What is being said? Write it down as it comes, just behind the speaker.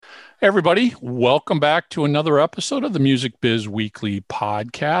Hey everybody, welcome back to another episode of the Music Biz Weekly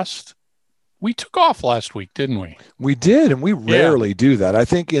podcast. We took off last week, didn't we? We did, and we Yeah. rarely do that. I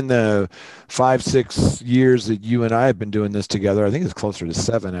think in the 5, 6 years that you and I have been doing this together, I think it's closer to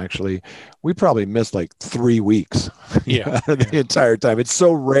 7 actually. We probably missed like 3 weeks Yeah. out of Yeah. the entire time. It's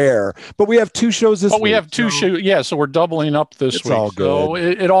so rare, but we have 2 shows this But we week, have two so shows. Yeah. So we're doubling up this it's week. all So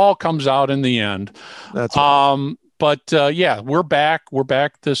good. it all comes out in the end. That's right. Yeah, we're back. We're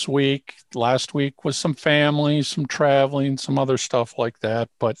back this week. Last week was some family, some traveling, some other stuff like that.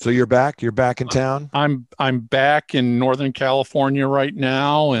 But So you're back. You're back in town. I'm back in Northern California right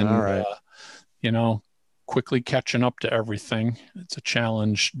now, All and right. you know, quickly catching up to everything. It's a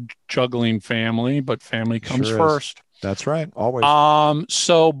challenge juggling family, but family comes Sure is. first. That's right. Always.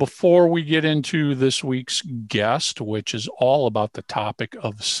 So before we get into this week's guest, which is all about the topic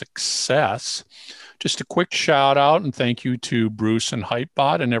of success, just a quick shout out and thank you to Bruce and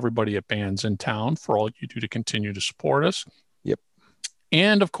Hypebot and everybody at Bands in Town for all you do to continue to support us. Yep.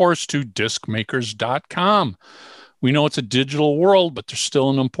 And of course to discmakers.com. We know it's a digital world, but there's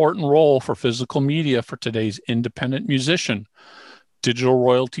still an important role for physical media for today's independent musician. Digital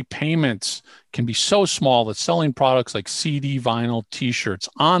royalty payments can be so small that selling products like CD, vinyl, t-shirts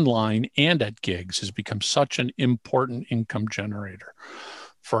online and at gigs has become such an important income generator.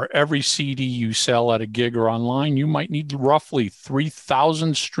 For every CD you sell at a gig or online, you might need roughly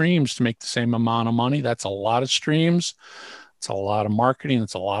 3,000 streams to make the same amount of money. That's a lot of streams. It's a lot of marketing.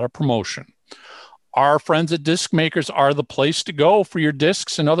 It's a lot of promotion. Our friends at Disc Makers are the place to go for your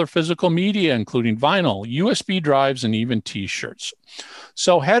discs and other physical media, including vinyl, USB drives, and even t-shirts.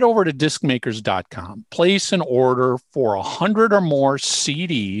 So head over to discmakers.com, place an order for 100 or more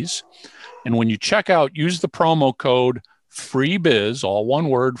CDs, and when you check out, use the promo code FREEBIZ, all one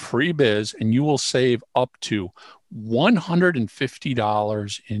word, FREEBIZ, and you will save up to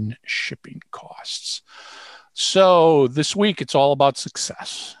 $150 in shipping costs. So this week, it's all about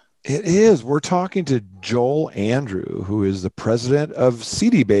success. It is. We're talking to Joel Andrew, who is the president of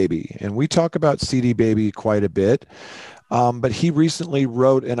CD Baby, and we talk about CD Baby quite a bit. But he recently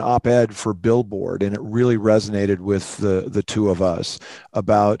wrote an op-ed for Billboard, and it really resonated with the two of us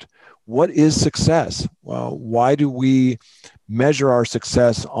about what is success. Well, why do we measure our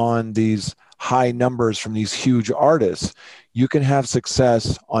success on these high numbers from these huge artists? You can have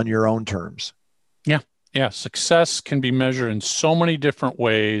success on your own terms. Yeah, success can be measured in so many different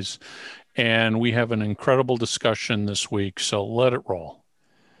ways, and we have an incredible discussion this week, so let it roll.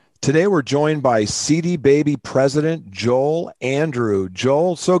 Today, we're joined by CD Baby president Joel Andrew.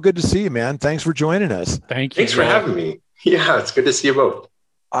 Joel, so good to see you, man. Thanks for joining us. Thank you, Thanks for having me. Yeah, it's good to see you both.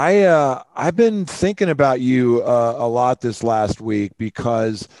 I've been thinking about you a lot this last week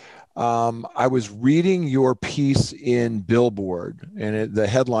because I was reading your piece in Billboard, and the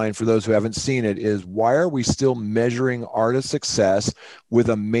headline, for those who haven't seen it, is "Why are we still measuring artist success with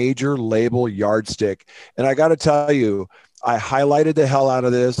a major label yardstick?" And I got to tell you, I highlighted the hell out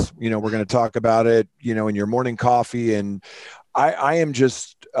of this. We're going to talk about it, in your morning coffee, and I am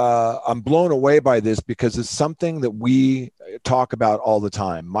just I'm blown away by this because it's something that we talk about all the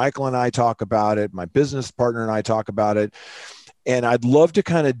time. Michael and I talk about it. My business partner and I talk about it. And I'd love to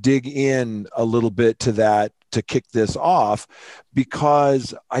kind of dig in a little bit to that to kick this off,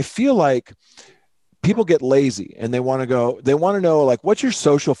 because I feel like people get lazy and they want to know, like, what's your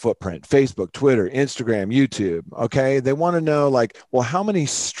social footprint? Facebook, Twitter, Instagram, YouTube. Okay. They want to know, like, well, how many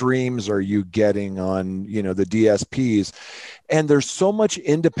streams are you getting on, the DSPs? And there's so much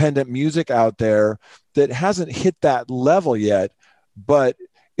independent music out there that hasn't hit that level yet, but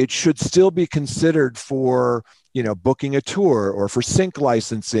it should still be considered for, booking a tour or for sync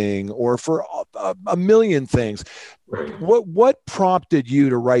licensing or for a million things. Right. What prompted you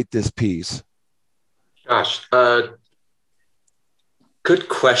to write this piece? Gosh, good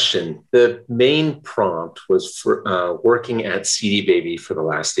question. The main prompt was for working at CD Baby for the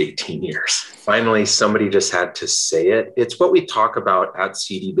last 18 years. Finally, somebody just had to say it. It's what we talk about at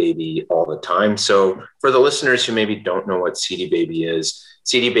CD Baby all the time. So for the listeners who maybe don't know what CD Baby is,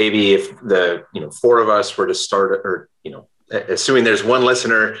 CD Baby, if the four of us were to start, or assuming there's one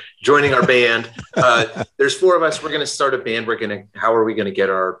listener joining our band, there's four of us. We're going to start a band. How are we going to get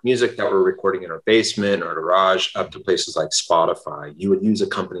our music that we're recording in our basement or garage up to places like Spotify? You would use a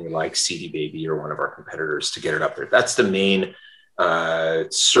company like CD Baby or one of our competitors to get it up there. That's the main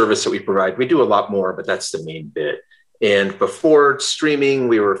service that we provide. We do a lot more, but that's the main bit. And before streaming,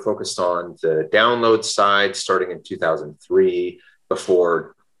 we were focused on the download side, starting in 2003.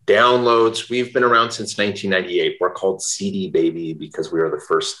 Before downloads, we've been around since 1998. We're called CD Baby because we are the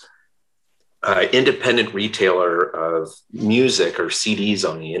first independent retailer of music or CDs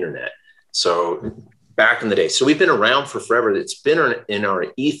on the internet. So back in the day, so we've been around for forever. It's been in our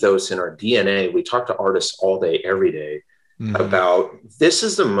ethos, in our DNA. We talk to artists all day, every day about this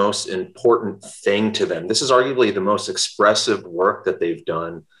is the most important thing to them. This is arguably the most expressive work that they've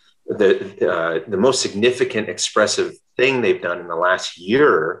done, the most significant expressive thing they've done in the last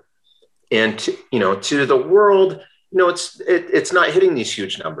year. And to the world, it's not hitting these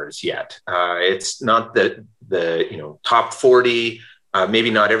huge numbers yet. It's not the top 40. Maybe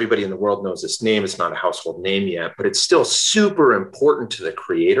not everybody in the world knows this name. It's not a household name yet, but it's still super important to the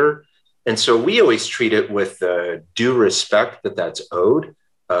creator. And so we always treat it with due respect that's owed.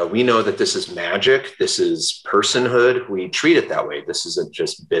 We know that this is magic. This is personhood. We treat it that way. This isn't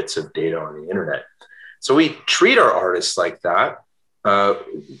just bits of data on the internet. So we treat our artists like that.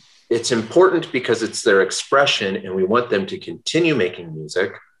 It's important because it's their expression and we want them to continue making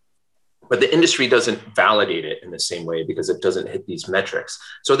music. But the industry doesn't validate it in the same way because it doesn't hit these metrics.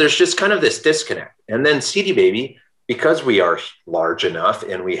 So there's just kind of this disconnect. And then CD Baby, because we are large enough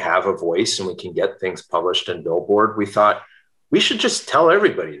and we have a voice and we can get things published in Billboard, we thought we should just tell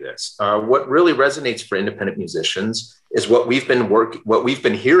everybody this. What really resonates for independent musicians is what we've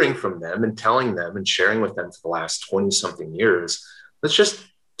been hearing from them and telling them and sharing with them for the last 20 something years. Let's just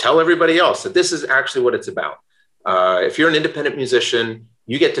tell everybody else that this is actually what it's about. If you're an independent musician,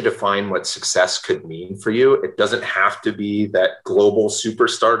 you get to define what success could mean for you. It doesn't have to be that global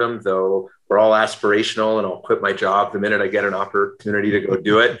superstardom, though we're all aspirational and I'll quit my job the minute I get an opportunity to go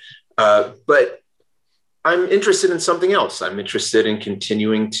do it. But I'm interested in something else. I'm interested in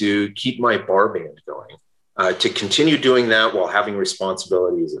continuing to keep my bar band going, to continue doing that while having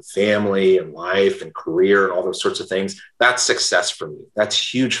responsibilities of family and life and career and all those sorts of things. That's success for me.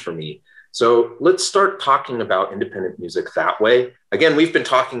 That's huge for me. So let's start talking about independent music that way. Again, we've been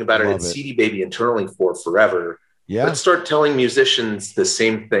talking about it at CD Baby internally for forever. Yeah. Let's start telling musicians the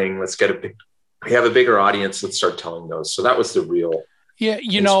same thing. We have a bigger audience. Let's start telling those. So that was the real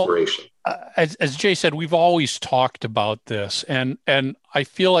inspiration. As Jay said, we've always talked about this. And I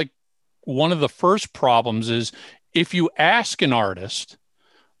feel like one of the first problems is if you ask an artist,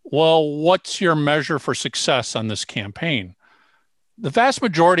 well, what's your measure for success on this campaign? The vast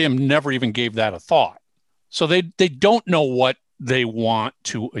majority of them never even gave that a thought. So they don't know what they want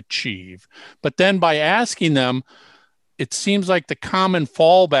to achieve. But then by asking them, it seems like the common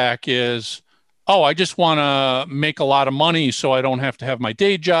fallback is, oh, I just want to make a lot of money so I don't have to have my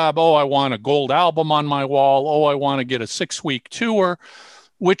day job. Oh, I want a gold album on my wall. Oh, I want to get a 6-week tour,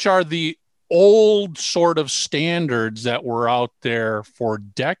 which are the old sort of standards that were out there for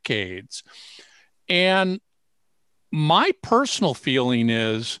decades. And my personal feeling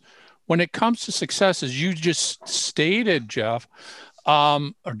is when it comes to success, as you just stated, Jeff,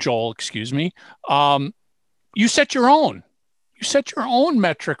 or Joel, excuse me, you set your own. You set your own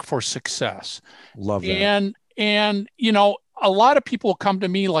metric for success. Love that. And a lot of people come to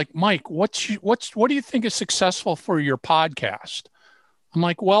me like, Mike, what do you think is successful for your podcast? I'm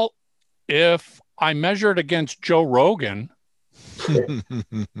like, well, if I measure it against Joe Rogan,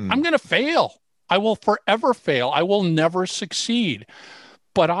 I'm going to fail. I will forever fail. I will never succeed.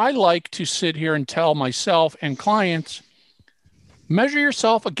 But I like to sit here and tell myself and clients, measure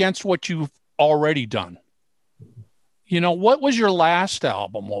yourself against what you've already done. What was your last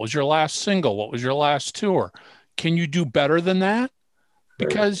album? What was your last single? What was your last tour? Can you do better than that?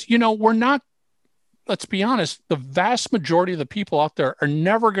 Because, we're not, let's be honest, the vast majority of the people out there are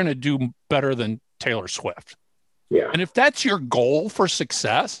never going to do better than Taylor Swift. Yeah. And if that's your goal for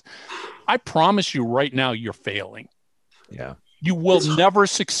success, I promise you right now, you're failing. Yeah. You will never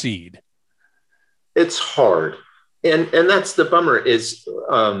succeed. It's hard. And that's the bummer is,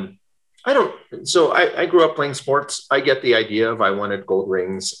 I grew up playing sports. I get the idea of I wanted gold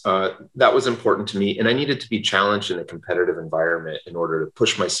rings. That was important to me. And I needed to be challenged in a competitive environment in order to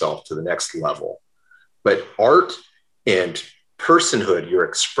push myself to the next level. But art and personhood, your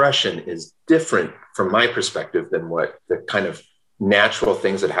expression is different from my perspective than what the kind of natural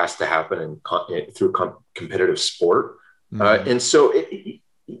things that has to happen through competitive sport. And so,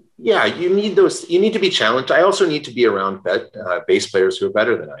 you need those. You need to be challenged. I also need to be around bass players who are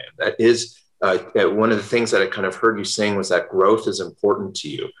better than I am. That is one of the things that I kind of heard you saying was that growth is important to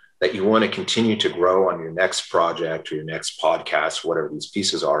you, that you want to continue to grow on your next project or your next podcast, whatever these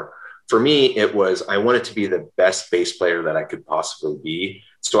pieces are. For me, it was, I wanted to be the best bass player that I could possibly be.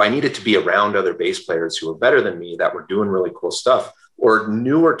 So I needed to be around other bass players who were better than me, that were doing really cool stuff, or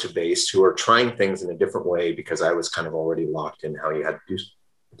newer to bass, who are trying things in a different way, because I was kind of already locked in how you had to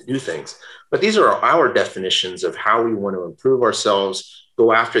do things. But these are our definitions of how we want to improve ourselves, go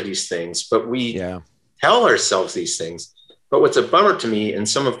after these things, but we tell ourselves these things. But what's a bummer to me, and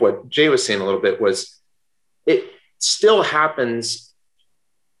some of what Jay was saying a little bit, was it still happens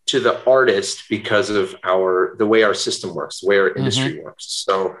to the artist because of the way our system works, the way our industry works.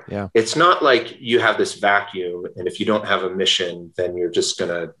 So it's not like you have this vacuum, and if you don't have a mission, then you're just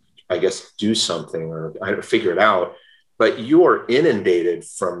going to, I guess, do something or figure it out. But you are inundated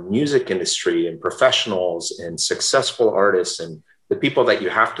from music industry and professionals and successful artists and the people that you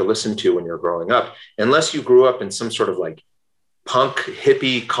have to listen to when you're growing up, unless you grew up in some sort of like punk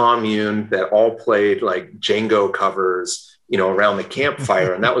hippie commune that all played like Django covers, around the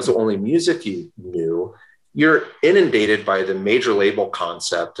campfire, and that was the only music you knew. You're inundated by the major label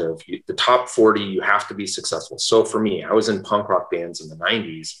concept of the top 40, you have to be successful. So for me, I was in punk rock bands in the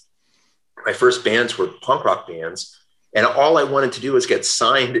 90s. My first bands were punk rock bands, and all I wanted to do was get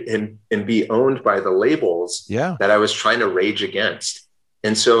signed and be owned by the labels that I was trying to rage against.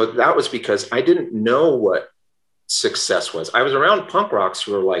 And so that was because I didn't know what success was. I was around punk rocks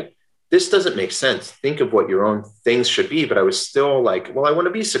who were like, this doesn't make sense. Think of what your own things should be. But I was still like, well, I want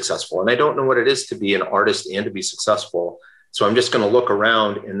to be successful. And I don't know what it is to be an artist and to be successful. So I'm just going to look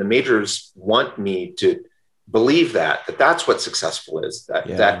around, and the majors want me to believe that that's what successful is,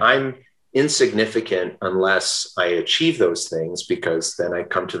 that I'm insignificant unless I achieve those things, because then I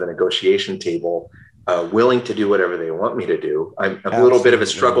come to the negotiation table willing to do whatever they want me to do. I'm a little bit of a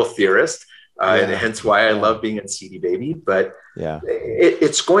struggle theorist. And hence why I love being in CD Baby, but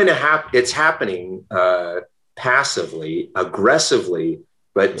it's going to happen. It's happening passively, aggressively,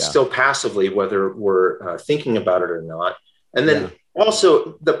 but still passively, whether we're thinking about it or not. And then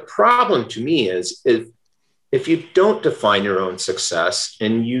also the problem to me is if you don't define your own success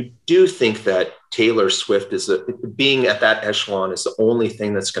and you do think that Taylor Swift is being at that echelon is the only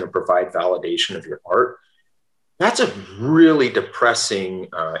thing that's going to provide validation of your art, that's a really depressing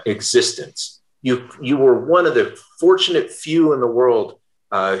existence. You were one of the fortunate few in the world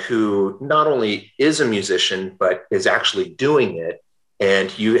who not only is a musician, but is actually doing it.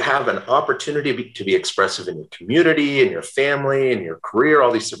 And you have an opportunity to be expressive in your community, in your family, in your career,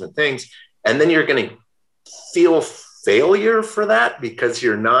 all these different things. And then you're going to feel failure for that because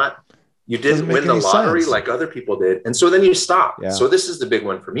you didn't win the lottery like other people did. And so then you stop. So this is the big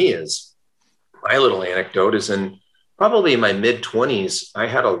one for me. Is my little anecdote is probably in my mid-20s, I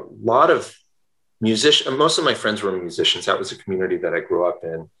had a lot of musicians. Most of my friends were musicians. That was a community that I grew up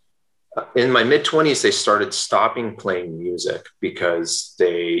in. In my mid-20s, they started stopping playing music because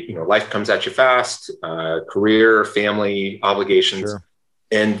life comes at you fast, career, family, obligations.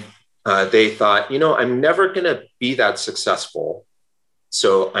 And they thought, I'm never going to be that successful.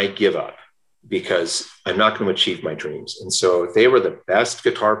 So I give up because I'm not going to achieve my dreams. And so they were the best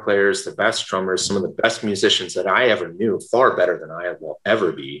guitar players, the best drummers, some of the best musicians that I ever knew, far better than I will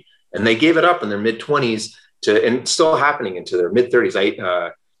ever be. And they gave it up in their mid-20s and it's still happening into their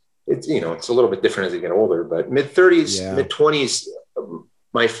mid-30s. It's a little bit different as you get older, but mid-30s, mid-20s,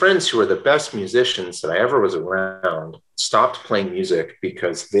 my friends who were the best musicians that I ever was around stopped playing music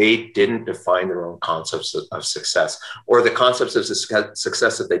because they didn't define their own concepts of success, or the concepts of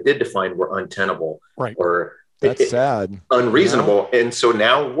success that they did define were untenable, or that's sad, unreasonable. And so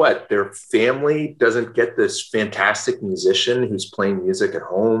now what? Their family doesn't get this fantastic musician who's playing music at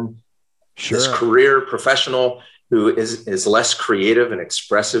home, this career professional who is less creative and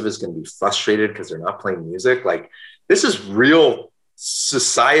expressive is going to be frustrated because they're not playing music. Like, this is real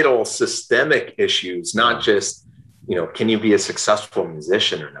societal, systemic issues, not just, can you be a successful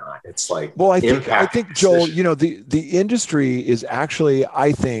musician or not? It's like, well, I think Joel, the industry is actually,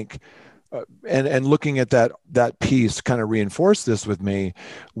 I think, and looking at that piece kind of reinforced this with me.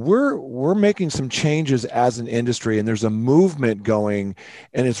 We're making some changes as an industry, and there's a movement going,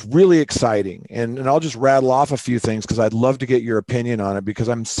 and it's really exciting. And I'll just rattle off a few things because I'd love to get your opinion on it, because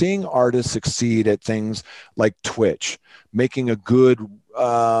I'm seeing artists succeed at things like Twitch, making a good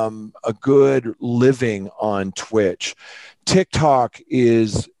living on Twitch. TikTok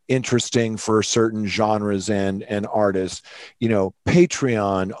is interesting for certain genres and artists,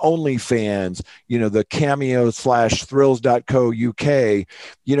 Patreon, OnlyFans, the Cameo/thrills.co UK,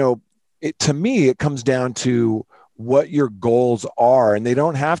 to me, it comes down to what your goals are. And they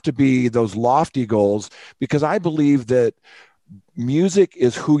don't have to be those lofty goals, because I believe that music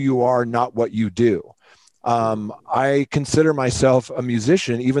is who you are, not what you do. I consider myself a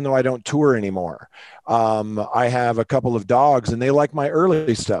musician, even though I don't tour anymore. I have a couple of dogs and they like my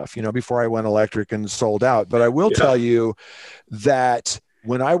early stuff, before I went electric and sold out. But I will tell you that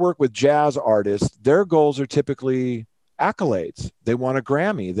when I work with jazz artists, their goals are typically accolades. They want a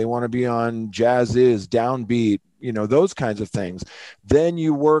Grammy. They want to be on Jazz Is, Downbeat, those kinds of things. Then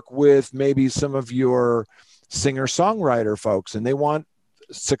you work with maybe some of your singer-songwriter folks, and they want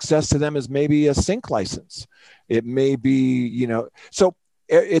success to them as maybe a sync license. It may be, so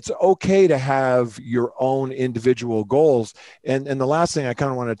it's okay to have your own individual goals. And the last thing I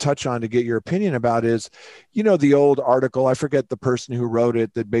kind of want to touch on to get your opinion about is, the old article, I forget the person who wrote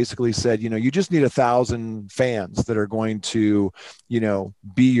it, that basically said, you just need 1,000 fans that are going to,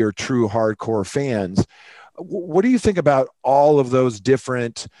 be your true hardcore fans. What do you think about all of those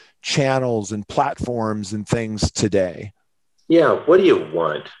different channels and platforms and things today? Yeah. What do you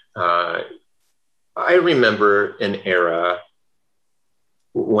want? I remember an era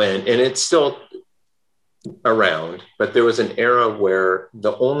when, and it's still around, but there was an era where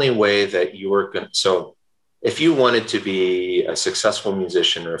the only way that you were going to, so if you wanted to be a successful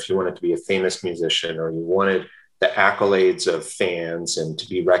musician, or if you wanted to be a famous musician, or you wanted the accolades of fans and to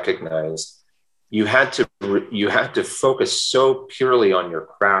be recognized, you had to focus so purely on your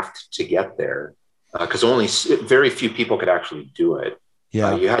craft to get there, because only very few people could actually do it.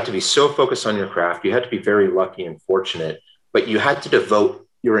 Yeah. You had to be so focused on your craft. You had to be very lucky and fortunate, but you had to devote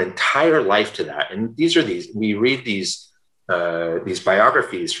your entire life to that. And we read these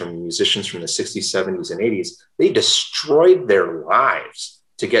biographies from musicians from the 60s, 70s, and 80s. They destroyed their lives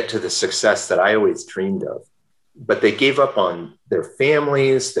to get to the success that I always dreamed of. But they gave up on their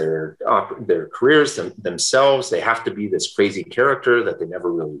families, their careers, themselves. They have to be this crazy character that they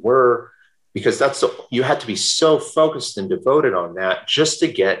never really were, because you had to be so focused and devoted on that just to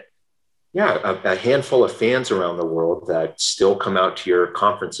get a handful of fans around the world that still come out to your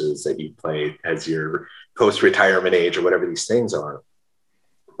conferences that you play as your post-retirement age or whatever these things are.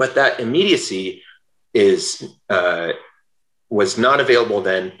 But that immediacy was not available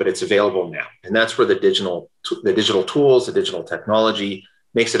then, but it's available now. And that's where the digital tools, the digital technology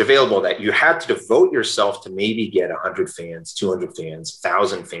makes it available, that you had to devote yourself to maybe get 100 fans, 200 fans,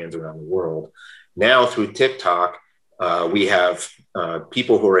 1,000 fans around the world. Now through TikTok, we have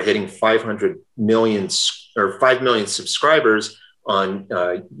people who are hitting 500 million or 5 million subscribers on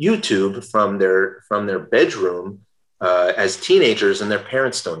YouTube from their bedroom as teenagers, and their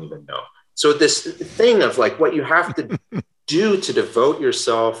parents don't even know. So this thing of like what you have to do to devote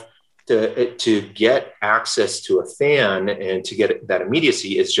yourself to get access to a fan and to get that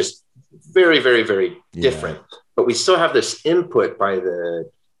immediacy is just very, very, very different. But we still have this input by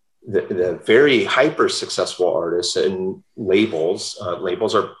the very hyper successful artists and labels.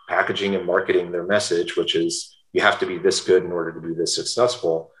 Labels are packaging and marketing their message, which is you have to be this good in order to be this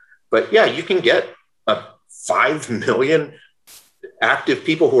successful. But yeah, you can get 5 million active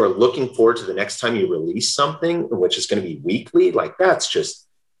people who are looking forward to the next time you release something, which is going to be weekly. Like that's just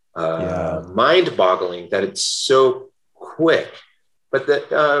mind-boggling that it's so quick. But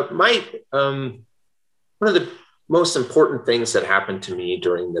one of the most important things that happened to me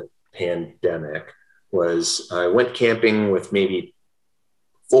during the pandemic was I went camping with maybe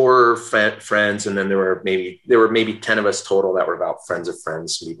 4 friends, and then there were maybe 10 of us total that were about friends of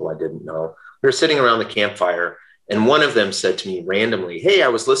friends, people I didn't know. We were sitting around the campfire, and one of them said to me randomly, "Hey, I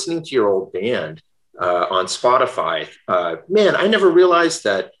was listening to your old band on Spotify. Man, I never realized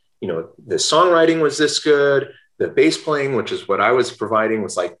that the songwriting was this good. The bass playing, which is what I was providing,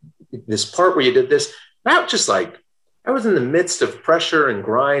 was like this part where you did this." That just like, I was in the midst of pressure and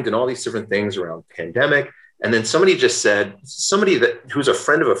grind and all these different things around pandemic. And then somebody just said, who's a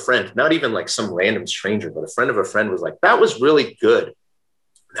friend of a friend, not even like some random stranger, but a friend of a friend, was like, "That was really good."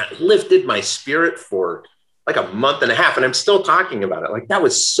 That lifted my spirit for like a month and a half. And I'm still talking about it. Like that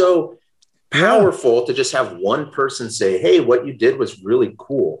was so powerful to just have one person say, "Hey, what you did was really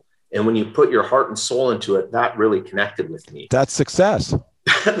cool. And when you put your heart and soul into it, that really connected with me." That's success.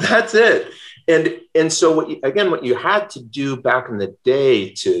 That's it. And so what you had to do back in the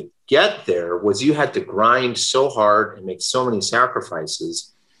day to get there was you had to grind so hard and make so many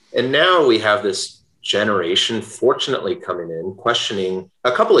sacrifices. And now we have this generation, fortunately, coming in, questioning,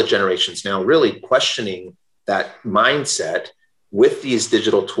 a couple of generations now, really questioning that mindset with these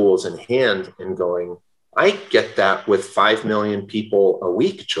digital tools in hand and going, "I get that with 5 million people a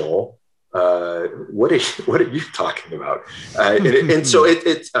week, Joel. What are you talking about?" And so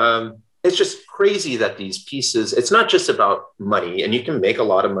it's just crazy that these pieces, it's not just about money, and you can make a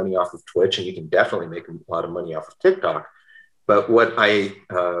lot of money off of Twitch, and you can definitely make a lot of money off of TikTok. But what I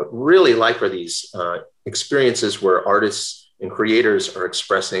really like are these experiences where artists and creators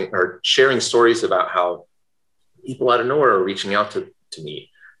are sharing stories about how people out of nowhere are reaching out to me.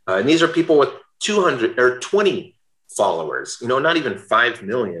 And these are people with 200 or 20 followers, not even 5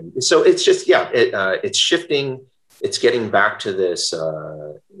 million. So it's just, it's shifting it's getting back to this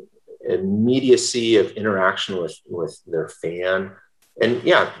immediacy of interaction with their fan. And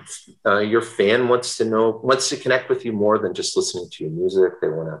yeah, your fan wants to connect with you more than just listening to your music. They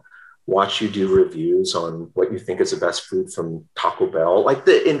want to watch you do reviews on what you think is the best food from Taco Bell. Like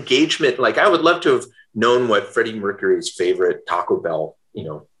the engagement, like I would love to have known what Freddie Mercury's favorite Taco Bell,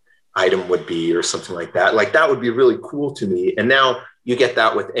 item would be or something like that. Like that would be really cool to me. And now you get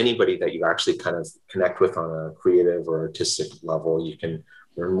that with anybody that you actually kind of connect with on a creative or artistic level. You can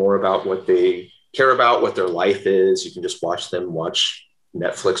learn more about what they care about, what their life is. You can just watch them watch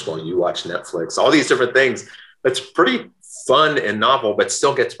Netflix while you watch Netflix, all these different things. It's pretty fun and novel, but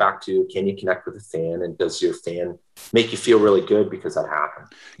still gets back to, can you connect with a fan, and does your fan make you feel really good because that happened?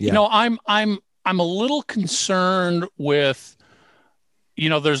 Yeah. I'm a little concerned with,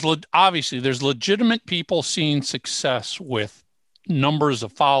 there's legitimate people seeing success with numbers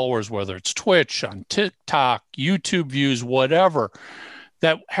of followers, whether it's Twitch, on TikTok, YouTube views, whatever,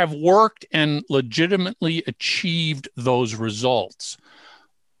 that have worked and legitimately achieved those results.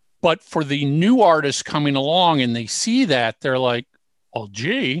 But for the new artists coming along and they see that, they're like, oh,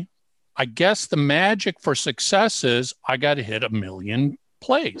 gee, I guess the magic for success is I got to hit 1 million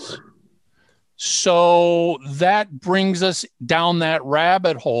plays. So that brings us down that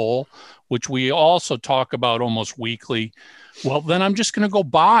rabbit hole, which we also talk about almost weekly. Well, then I'm just going to go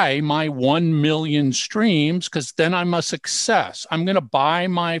buy my 1 million streams because then I'm a success. I'm going to buy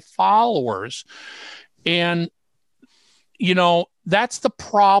my followers. And, that's the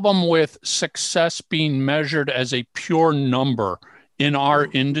problem with success being measured as a pure number in our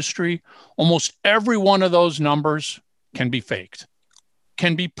industry. Almost every one of those numbers can be faked,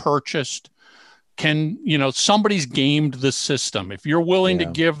 can be purchased. Somebody's gamed the system. If you're willing to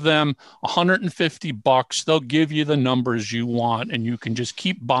give them $150, they'll give you the numbers you want, and you can just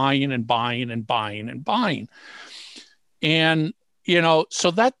keep buying and buying and buying and buying. And,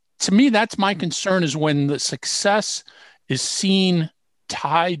 so that, to me, that's my concern, is when the success is seen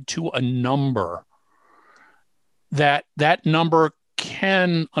tied to a number, that number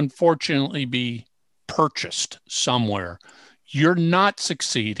can unfortunately be purchased somewhere. You're not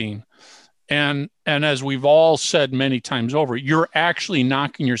succeeding. And as we've all said many times over, you're actually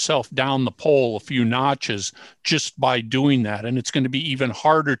knocking yourself down the pole a few notches just by doing that. And it's going to be even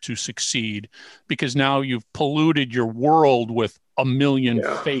harder to succeed because now you've polluted your world with 1 million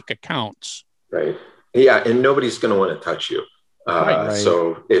fake accounts. Right. Yeah. And nobody's going to want to touch you. Right.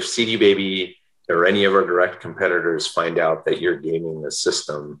 So if CD Baby or any of our direct competitors find out that you're gaming the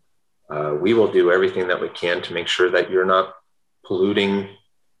system, we will do everything that we can to make sure that you're not polluting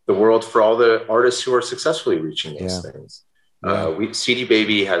the world for all the artists who are successfully reaching those things. CD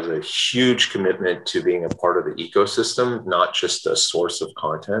Baby has a huge commitment to being a part of the ecosystem, not just a source of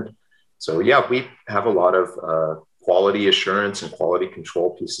content. So we have a lot of quality assurance and quality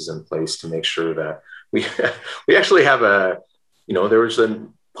control pieces in place to make sure that we actually have there was a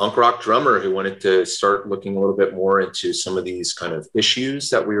punk rock drummer who wanted to start looking a little bit more into some of these kind of issues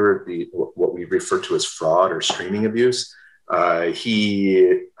that what we refer to as fraud or streaming abuse. I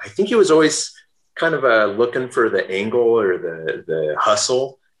think he was always kind of looking for the angle or the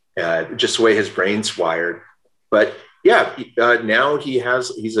hustle, just the way his brain's wired. But now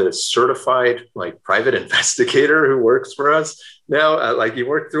he's a certified private investigator who works for us now. He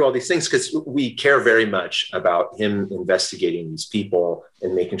worked through all these things because we care very much about him investigating these people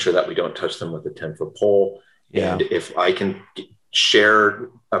and making sure that we don't touch them with a 10-foot pole. Yeah. And if I can share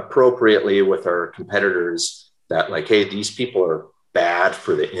appropriately with our competitors that hey, these people are bad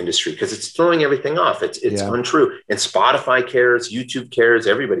for the industry because it's throwing everything off. It's untrue. And Spotify cares, YouTube cares,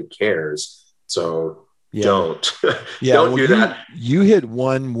 everybody cares. So don't do that. You hit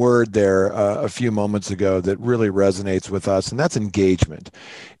one word there a few moments ago that really resonates with us, and that's engagement.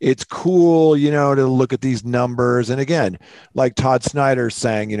 It's cool, to look at these numbers. And again, like Todd Snyder's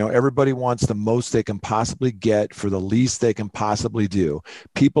saying, everybody wants the most they can possibly get for the least they can possibly do.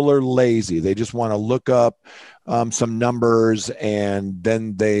 People are lazy. They just want to look up some numbers and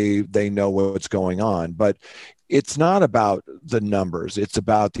then they know what's going on. But it's not about the numbers. It's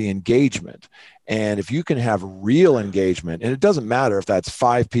about the engagement. And if you can have real engagement, and it doesn't matter if that's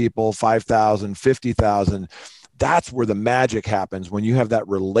 5 people, 5,000, 50,000, that's where the magic happens, when you have that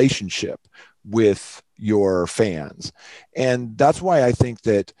relationship with your fans. And that's why I think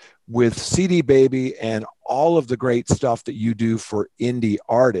that with CD Baby and all of the great stuff that you do for indie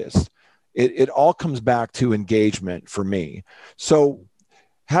artists, it all comes back to engagement for me. So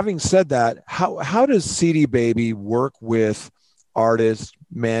having said that, how does CD Baby work with artists,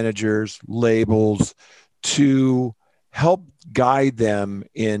 managers, labels to help guide them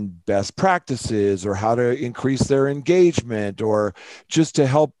in best practices or how to increase their engagement or just to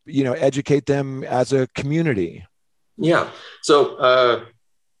help, educate them as a community? Yeah. So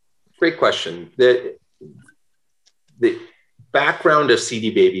great question. The background of CD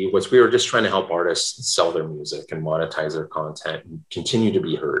Baby was we were just trying to help artists sell their music and monetize their content and continue to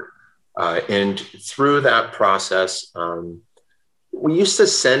be heard. And through that process, we used to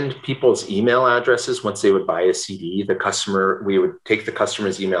send people's email addresses once they would buy a CD. We would take the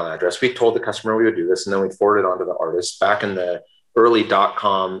customer's email address. We told the customer we would do this, and then we forward it on to the artist. Back in the early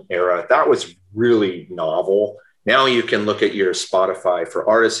 .com era, that was really novel. Now you can look at your Spotify for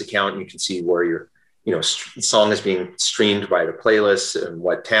Artists account, and you can see where your song is being streamed by the playlist and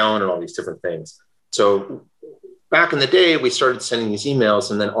what town and all these different things. So back in the day, we started sending these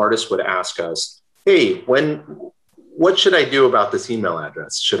emails, and then artists would ask us, hey, what should I do about this email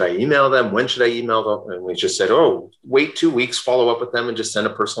address? Should I email them? When should I email them? And we just said, wait 2 weeks, follow up with them and just send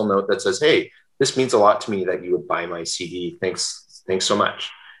a personal note that says, hey, this means a lot to me that you would buy my CD. Thanks so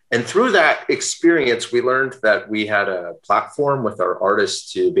much. And through that experience, we learned that we had a platform with our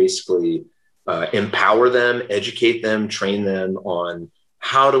artists to basically empower them, educate them, train them on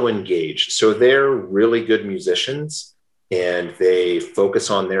how to engage. So they're really good musicians and they focus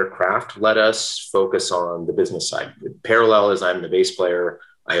on their craft. Let us focus on the business side. Parallel as I'm the bass player,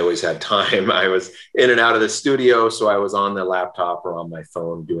 I always had time. I was in and out of the studio, so I was on the laptop or on my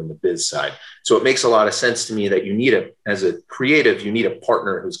phone doing the biz side. So it makes a lot of sense to me that as a creative, you need a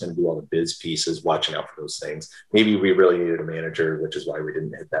partner who's going to do all the biz pieces, watching out for those things. Maybe we really needed a manager, which is why we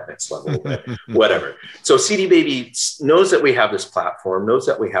didn't hit that next level, but whatever. So CD Baby knows that we have this platform, knows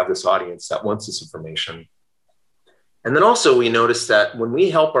that we have this audience that wants this information. And then also we noticed that when we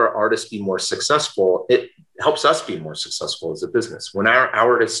help our artists be more successful, it helps us be more successful as a business. When our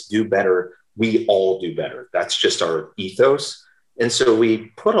artists do better, we all do better. That's just our ethos. And so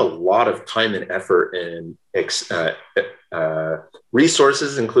we put a lot of time and effort and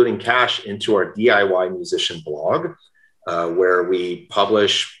resources, including cash, into our DIY musician blog, where we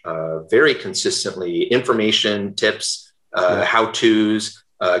publish very consistently information, tips, how-tos,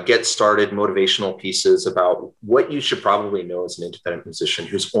 get started motivational pieces about what you should probably know as an independent musician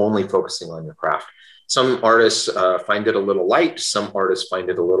who's only focusing on your craft. Some artists find it a little light. Some artists find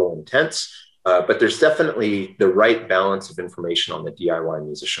it a little intense, but there's definitely the right balance of information on the DIY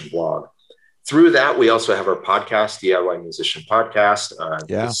musician blog. Through that, we also have our podcast, DIY Musician Podcast.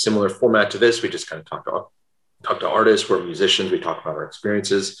 Similar format to this. We just kind of talk to artists. We're musicians. We talk about our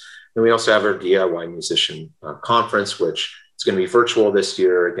experiences. And we also have our DIY Musician Conference, which it's going to be virtual this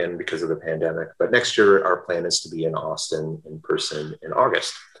year, again, because of the pandemic. But next year, our plan is to be in Austin in person in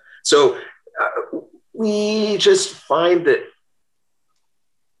August. So we just find that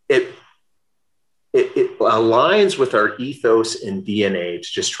it aligns with our ethos and DNA to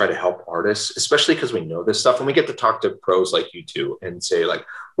just try to help artists, especially because we know this stuff. And we get to talk to pros like you two and say, like,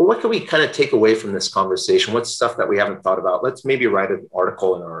 well, what can we kind of take away from this conversation? What's stuff that we haven't thought about? Let's maybe write an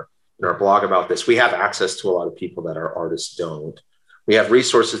article in our blog about this. We have access to a lot of people that our artists don't. We have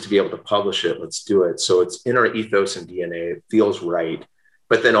resources to be able to publish it. Let's do it. So it's in our ethos and DNA. It feels right.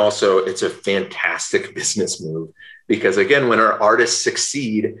 But then also it's a fantastic business move because, again, when our artists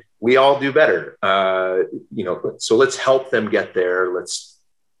succeed, we all do better. So let's help them get there. Let's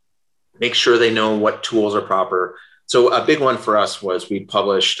make sure they know what tools are proper. So a big one for us was we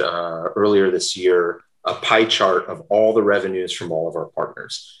published earlier this year a pie chart of all the revenues from all of our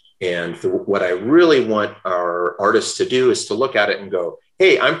partners. And what I really want our artists to do is to look at it and go,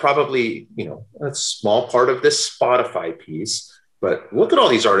 hey, I'm probably, a small part of this Spotify piece, but look at all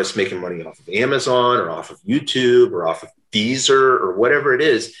these artists making money off of Amazon or off of YouTube or off of Deezer or whatever it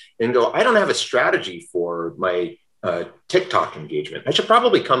is, and go, I don't have a strategy for my TikTok engagement. I should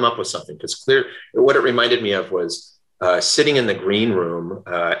probably come up with something, because what it reminded me of was sitting in the green room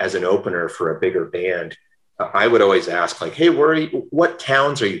as an opener for a bigger band. I would always ask, like, hey, what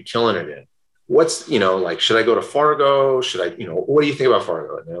towns are you killing it in? What's, should I go to Fargo? Should I, what do you think about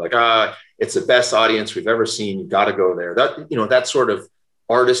Fargo? And they're like, it's the best audience we've ever seen. You got to go there. That sort of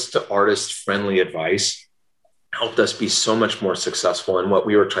artist to artist friendly advice helped us be so much more successful in what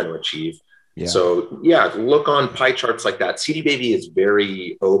we were trying to achieve. Yeah. So look on pie charts like that. CD Baby is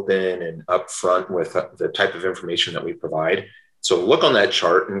very open and upfront with the type of information that we provide. So look on that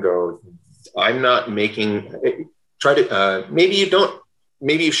chart and go, I'm not maybe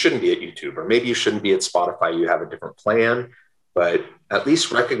you shouldn't be at YouTube, or maybe you shouldn't be at Spotify. You have a different plan, but at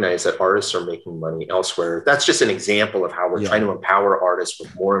least recognize that artists are making money elsewhere. That's just an example of how we're trying to empower artists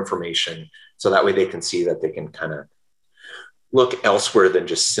with more information, so that way they can see that they can kind of look elsewhere than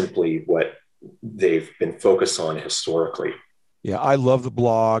just simply what they've been focused on historically. Yeah, I love the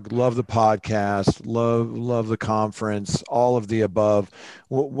blog, love the podcast, love the conference, all of the above.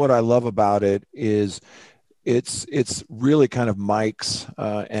 What I love about it is it's really kind of Mike's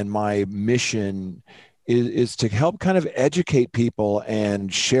and my mission is to help kind of educate people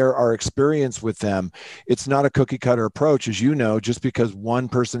and share our experience with them. It's not a cookie cutter approach, as you know, just because one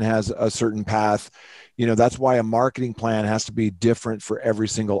person has a certain path. That's why a marketing plan has to be different for every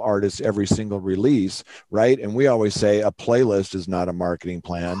single artist, every single release, right? And we always say a playlist is not a marketing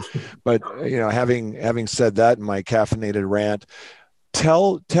plan. But having said that in my caffeinated rant,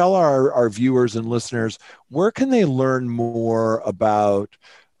 tell our viewers and listeners, where can they learn more about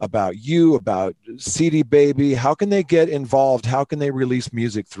you, about CD Baby? How can they get involved? How can they release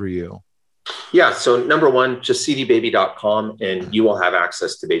music through you? Yeah. So number one, just cdbaby.com, and you will have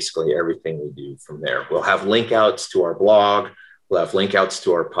access to basically everything we do from there. We'll have link outs to our blog. We'll have link outs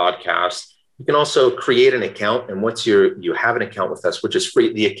to our podcast. You can also create an account. And once you have an account with us, which is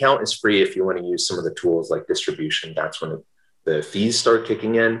free, the account is free if you want to use some of the tools like distribution. That's when the fees start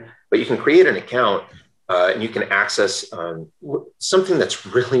kicking in. But you can create an account and you can access something that's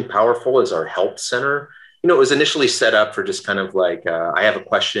really powerful is our help center. It was initially set up for just kind of like, I have a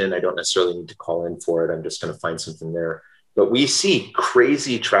question. I don't necessarily need to call in for it. I'm just going to find something there. But we see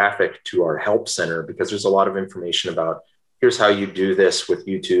crazy traffic to our help center because there's a lot of information about here's how you do this with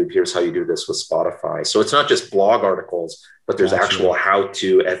YouTube. Here's how you do this with Spotify. So it's not just blog articles, but there's actual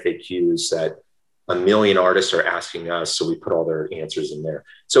how-to FAQs that a million artists are asking us. So we put all their answers in there.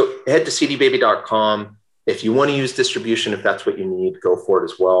 So head to cdbaby.com. If you want to use distribution, if that's what you need, go for it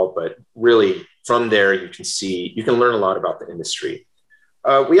as well. But really from there, you can learn a lot about the industry.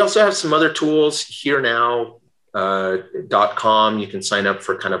 We also have some other tools here now.com. You can sign up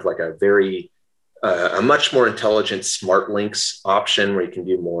for kind of like a much more intelligent smart links option where you can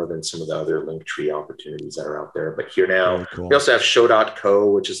do more than some of the other link tree opportunities that are out there. But here now, cool. We also have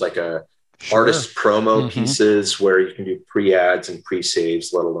show.co, which is like a artist promo pieces where you can do pre-ads and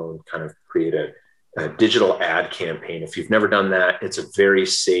pre-saves, let alone kind of create a digital ad campaign. If you've never done that, it's a very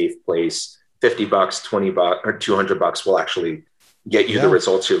safe place. $50, $20 or $200 will actually get you the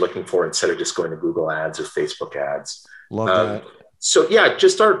results you're looking for instead of just going to Google ads or Facebook ads. Love that. So yeah,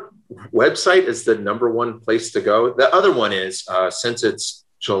 just our website is the number one place to go. The other one is, since it's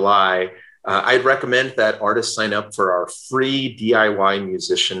July, I'd recommend that artists sign up for our free DIY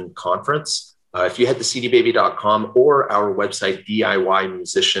musician conference. If you head to cdbaby.com or our website,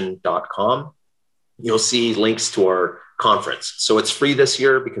 DIYmusician.com, you'll see links to our conference. So it's free this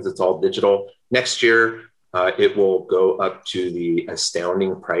year because it's all digital. Next year, it will go up to the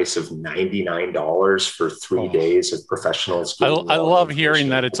astounding price of $99 for 3 days of professionals. I love hearing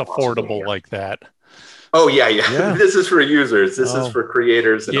that it's affordable like that. Oh yeah. This is for users. This is for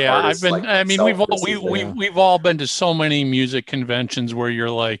creators. And artists. We've all been to so many music conventions where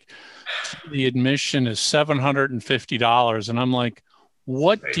you're like, the admission is $750, and I'm like,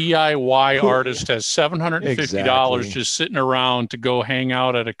 what DIY artist has $750 just sitting around to go hang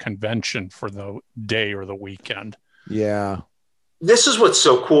out at a convention for the day or the weekend? Yeah. This is what's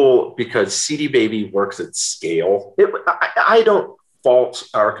so cool because CD Baby works at scale. I don't fault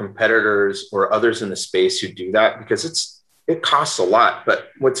our competitors or others in the space who do that because it costs a lot. But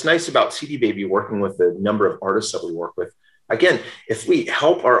what's nice about CD Baby working with the number of artists that we work with, again, if we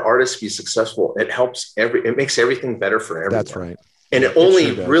help our artists be successful, it makes everything better for everyone. That's right. And it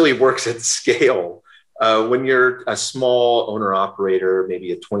only really works at scale. When you're a small owner operator,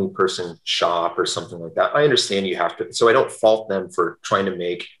 maybe a 20-person shop or something like that, I understand you have to. So I don't fault them for trying to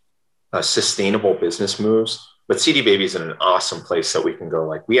make sustainable business moves. But CD Baby is in an awesome place that we can go.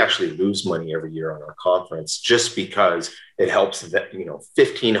 Like, we actually lose money every year on our conference just because it helps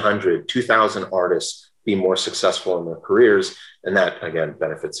 1,500, 2,000 artists be more successful in their careers. And that, again,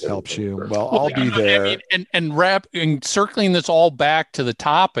 benefits helps you. Well, I'll be there. And circling this all back to the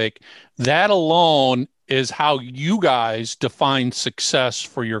topic, that alone is how you guys define success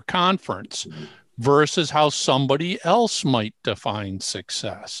for your conference versus how somebody else might define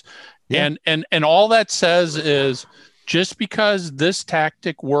success. Yeah. And all that says is just because this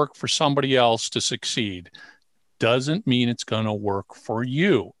tactic worked for somebody else to succeed doesn't mean it's going to work for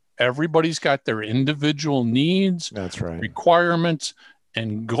you. Everybody's got their individual needs, that's right, requirements,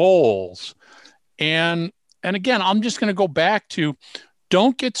 and goals. And again, I'm just going to go back to,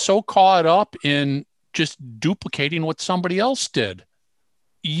 don't get so caught up in just duplicating what somebody else did.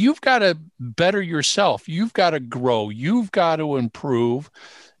 You've got to better yourself. You've got to grow. You've got to improve.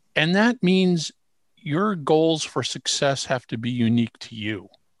 And that means your goals for success have to be unique to you.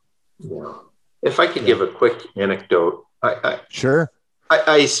 Yeah. If I could give a quick anecdote. Sure.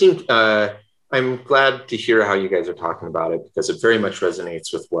 I think I'm glad to hear how you guys are talking about it because it very much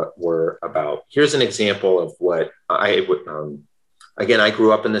resonates with what we're about. Here's an example of what I would, again, I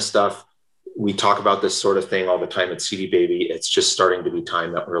grew up in this stuff. We talk about this sort of thing all the time at CD Baby. It's just starting to be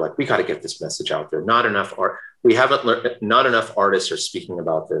time that we're like, we got to get this message out there. Not enough art. We haven't learned, not enough artists are speaking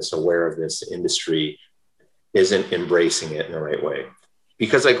about this, aware of this. Industry isn't embracing it in the right way.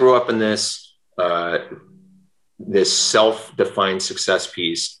 Because I grew up in this, this self-defined success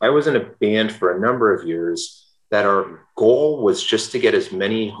piece, I was in a band for a number of years that our goal was just to get as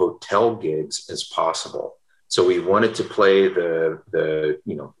many hotel gigs as possible. So we wanted to play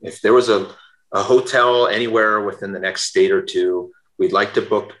if there was a hotel anywhere within the next state or two, we'd like to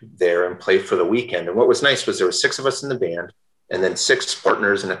book there and play for the weekend. And what was nice was there were 6 of us in the band and then 6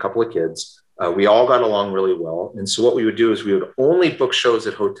 partners and a couple of kids. We all got along really well. And so what we would do is we would only book shows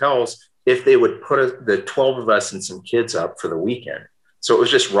at hotels if they would put the 12 of us and some kids up for the weekend. So it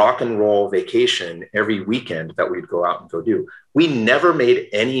was just rock and roll vacation every weekend that we'd go out and go do. We never made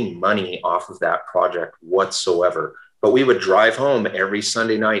any money off of that project whatsoever, but we would drive home every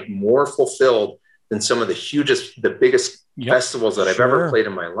Sunday night more fulfilled than some of the biggest festivals that I've ever played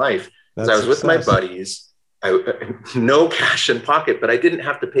in my life. Because I was with my buddies, no cash in pocket, but I didn't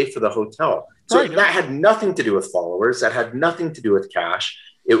have to pay for the hotel. So that had nothing to do with followers. That had nothing to do with cash.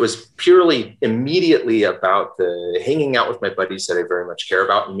 It was purely immediately about the hanging out with my buddies that I very much care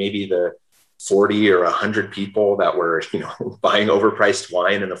about, and maybe the 40 or 100 people that were, buying overpriced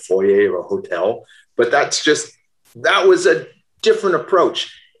wine in a foyer of a hotel. But that was a different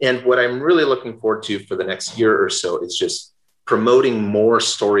approach. And what I'm really looking forward to for the next year or so is just promoting more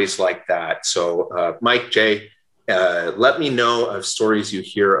stories like that. So Mike, Jay, let me know of stories you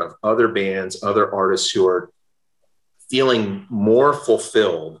hear of other bands, other artists who are feeling more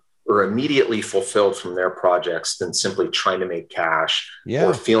fulfilled or immediately fulfilled from their projects than simply trying to make cash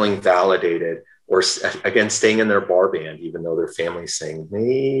or feeling validated or, again, staying in their bar band, even though their family's saying,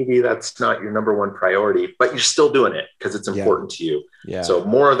 maybe that's not your number one priority, but you're still doing it because it's important to you. Yeah. So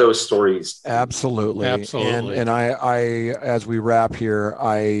more of those stories. Absolutely. And I, as we wrap here,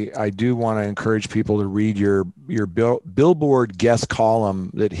 I do want to encourage people to read your Billboard guest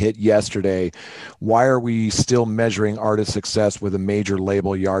column that hit yesterday. Why are we still measuring artist success with a major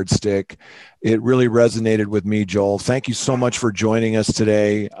label yardstick? It really resonated with me, Joel. Thank you so much for joining us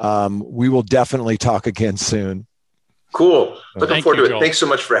today. We will definitely talk again soon. Cool. Looking forward to it. Joel. Thanks so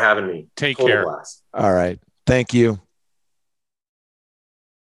much for having me. Take care. Blast. All right. Thank you.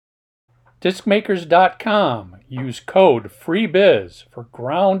 Discmakers.com. Use code FREEBIZ for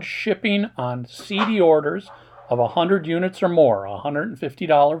ground shipping on CD orders of 100 units or more,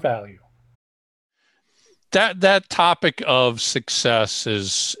 $150 value. That topic of success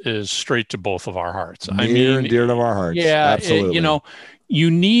is straight to both of our hearts. Near and dear to our hearts. Yeah, absolutely.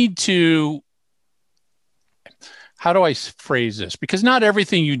 You need to. How do I phrase this? Because not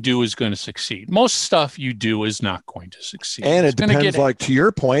everything you do is going to succeed. Most stuff you do is not going to succeed. And it depends, to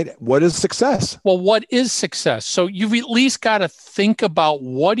your point, what is success? Well, what is success? So you've at least got to think about,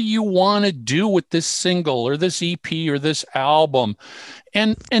 what do you want to do with this single or this EP or this album?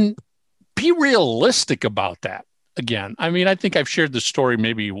 And be realistic about that. Again, I think I've shared the story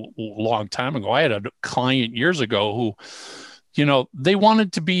maybe a long time ago. I had a client years ago who, they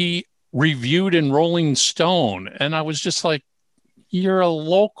wanted to be reviewed in Rolling Stone. And I was just like, you're a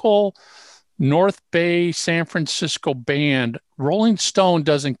local North Bay, San Francisco band. Rolling Stone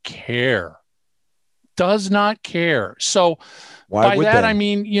doesn't care. Does not care. So by that,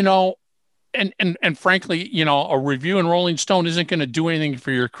 and frankly, a review in Rolling Stone isn't going to do anything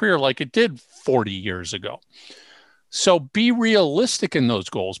for your career like it did 40 years ago. So be realistic in those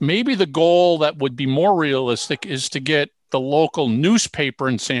goals. Maybe the goal that would be more realistic is to get the local newspaper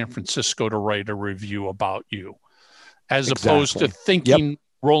in San Francisco to write a review about you, as opposed to thinking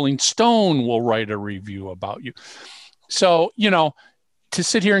Rolling Stone will write a review about you. So, to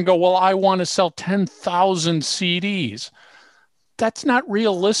sit here and go, well, I want to sell 10,000 CDs. That's not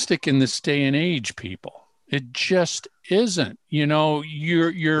realistic in this day and age, people. It just isn't.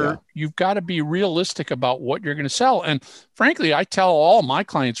 You've got to be realistic about what you're going to sell. And frankly, I tell all my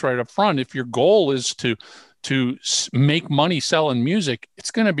clients right up front, if your goal is to make money selling music, it's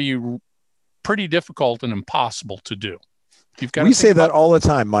going to be pretty difficult and impossible to do. We say that all the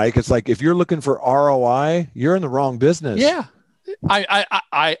time, Mike. It's like, if you're looking for ROI, you're in the wrong business. Yeah.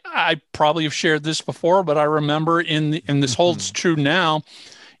 I probably have shared this before, but I remember and this holds true now,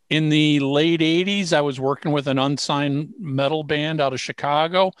 in the late 80s, I was working with an unsigned metal band out of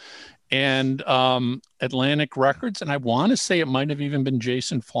Chicago, and Atlantic Records. And I want to say it might have even been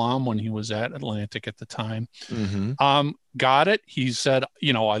Jason Flom when he was at Atlantic at the time. Got it. He said,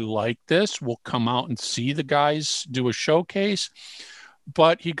 I like this. We'll come out and see the guys do a showcase.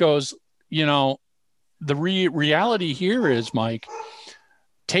 But he goes, the reality here is, Mike,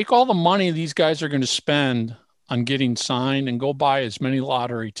 take all the money these guys are going to spend on getting signed and go buy as many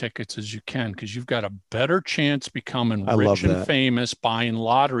lottery tickets as you can, because you've got a better chance becoming rich and famous buying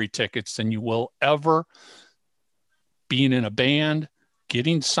lottery tickets than you will ever being in a band,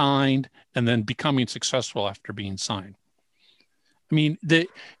 getting signed, and then becoming successful after being signed. I mean,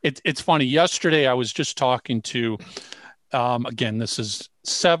 it's funny. Yesterday, I was just talking to, again, this is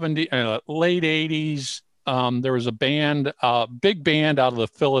late 80s. There was a band, big band out of the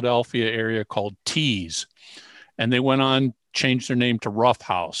Philadelphia area called Tease. And they went on, changed their name to Rough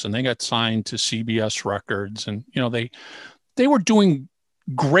House, and they got signed to CBS Records. And, they were doing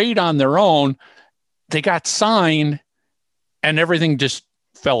great on their own. They got signed and everything just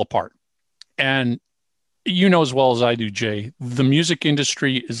fell apart. And as well as I do, Jay, the music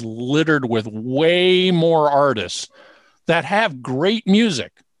industry is littered with way more artists that have great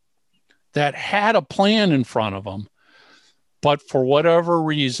music, that had a plan in front of them. But for whatever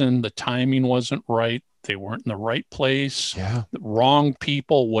reason, the timing wasn't right. They weren't in the right place, the wrong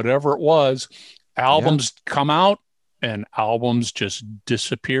people, whatever it was. Albums come out and albums just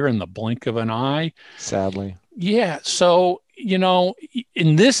disappear in the blink of an eye. Sadly. Yeah. So,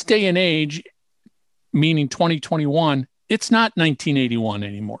 in this day and age, meaning 2021, it's not 1981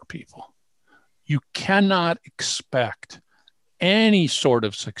 anymore, people. You cannot expect any sort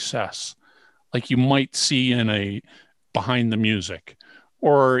of success like you might see in a Behind the Music,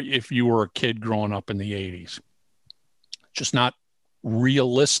 or if you were a kid growing up in the 80s. Just not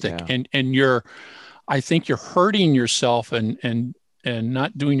realistic. And I think you're hurting yourself and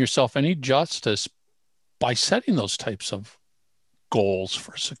not doing yourself any justice by setting those types of goals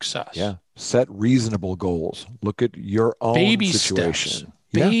for success. Yeah. Set reasonable goals. Look at your own situation. Steps.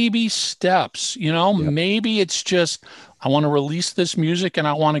 Baby steps. Maybe it's just, I want to release this music and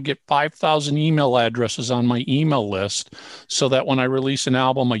I want to get 5,000 email addresses on my email list so that when I release an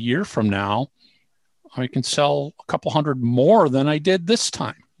album a year from now, I can sell a couple hundred more than I did this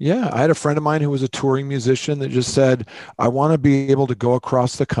time. Yeah, I had a friend of mine who was a touring musician that just said, I want to be able to go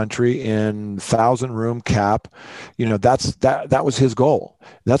across the country in 1,000-room cap. That was his goal.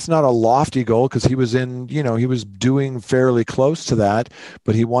 That's not a lofty goal because he was he was doing fairly close to that,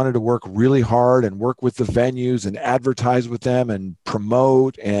 but he wanted to work really hard and work with the venues and advertise with them and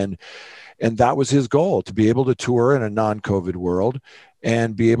promote. And that was his goal, to be able to tour in a non-COVID world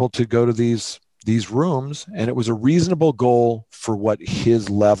and be able to go to these rooms. And it was a reasonable goal for what his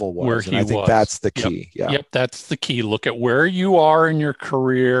level was. And I think that's the key. Yep. That's the key. Look at where you are in your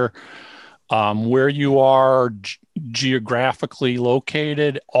career, where you are geographically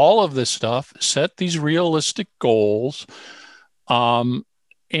located, all of this stuff. Set these realistic goals. And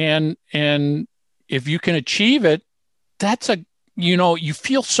if you can achieve it, that's you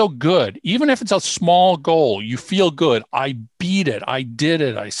feel so good. Even if it's a small goal, you feel good. I beat it. I did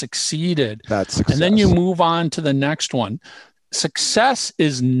it. I succeeded. That's success. And then you move on to the next one. Success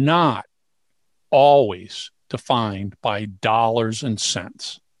is not always defined by dollars and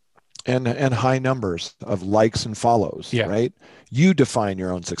cents. And high numbers of likes and follows, right? You define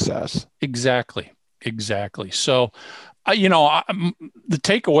your own success. Exactly. So, the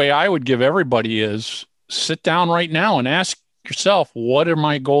takeaway I would give everybody is sit down right now and ask yourself, what are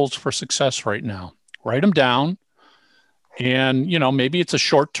my goals for success right now? Write them down. And, maybe it's a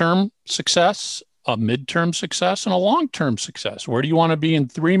short-term success, a mid-term success, and a long-term success. Where do you want to be in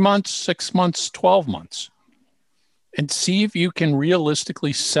 3 months, 6 months, 12 months? And see if you can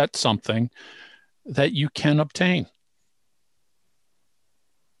realistically set something that you can obtain.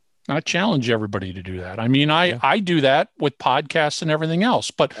 I challenge everybody to do that. I mean, I do that with podcasts and everything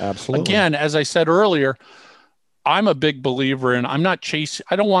else. But absolutely, again, as I said earlier, I'm a big believer in, I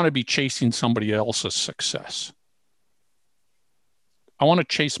don't want to be chasing somebody else's success. I want to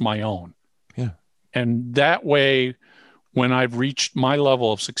chase my own. Yeah. And that way, when I've reached my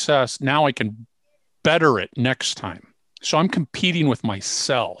level of success, now I can better it next time. So I'm competing with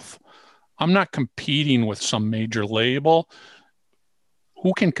myself. I'm not competing with some major label.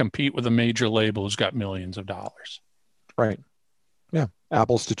 Who can compete with a major label who's got millions of dollars? Right. Yeah.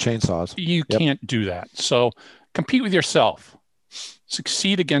 Apples to chainsaws. You can't do that. So compete with yourself.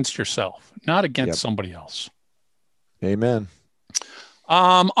 Succeed against yourself, not against somebody else. Amen.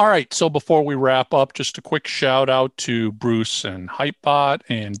 All right. So before we wrap up, just a quick shout out to Bruce and Hypebot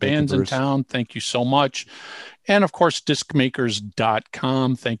and Bands in Town. Thank you so much. And of course,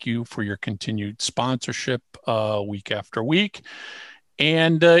 discmakers.com. Thank you for your continued sponsorship week after week.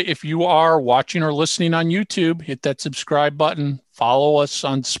 And if you are watching or listening on YouTube, hit that subscribe button. Follow us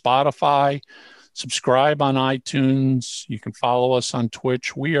on Spotify. Subscribe on iTunes. You can follow us on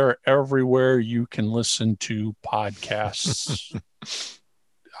Twitch. We are everywhere you can listen to podcasts.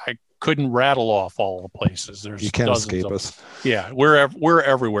 I couldn't rattle off all the places. There's you can't escape us. Yeah, we're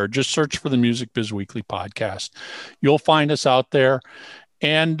everywhere. Just search for the Music Biz Weekly podcast. You'll find us out there.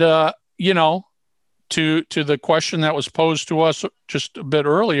 And to the question that was posed to us just a bit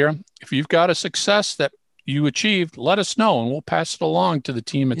earlier, if you've got a success that you achieved, let us know, and we'll pass it along to the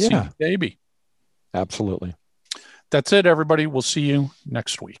team at CD Baby. Absolutely. That's it, everybody. We'll see you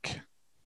next week.